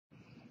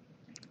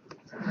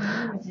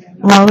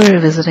While we were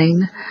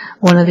visiting,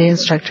 one of the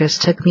instructors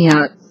took me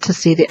out to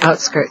see the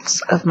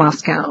outskirts of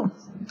Moscow.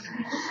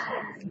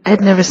 I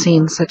had never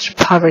seen such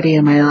poverty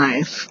in my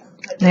life.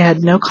 They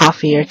had no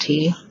coffee or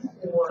tea.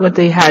 What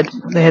they had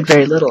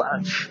very little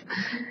of.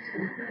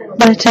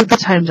 But I took the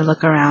time to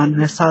look around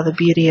and I saw the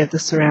beauty of the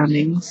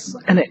surroundings,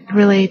 and it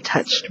really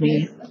touched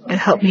me. It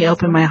helped me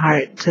open my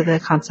heart to the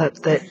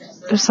concept that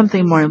there's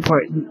something more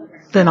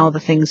important than all the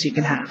things you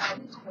can have.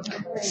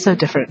 It's so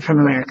different from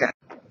America.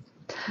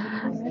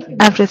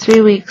 After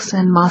 3 weeks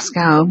in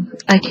Moscow,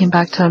 I came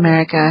back to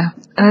America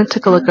and I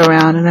took a look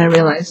around and I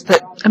realized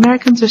that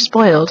Americans are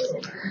spoiled.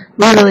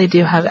 We really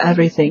do have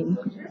everything.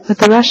 But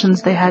the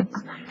Russians, they had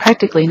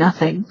practically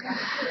nothing.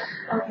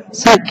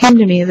 So it came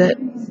to me that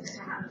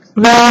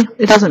really,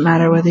 it doesn't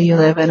matter whether you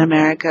live in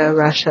America,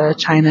 Russia,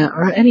 China,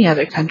 or any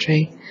other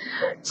country.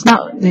 It's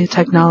not the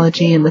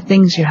technology and the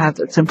things you have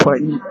that's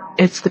important.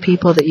 It's the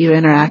people that you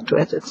interact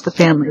with. It's the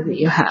family that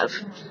you have.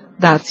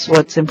 That's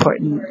what's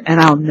important,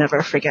 and I'll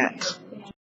never forget.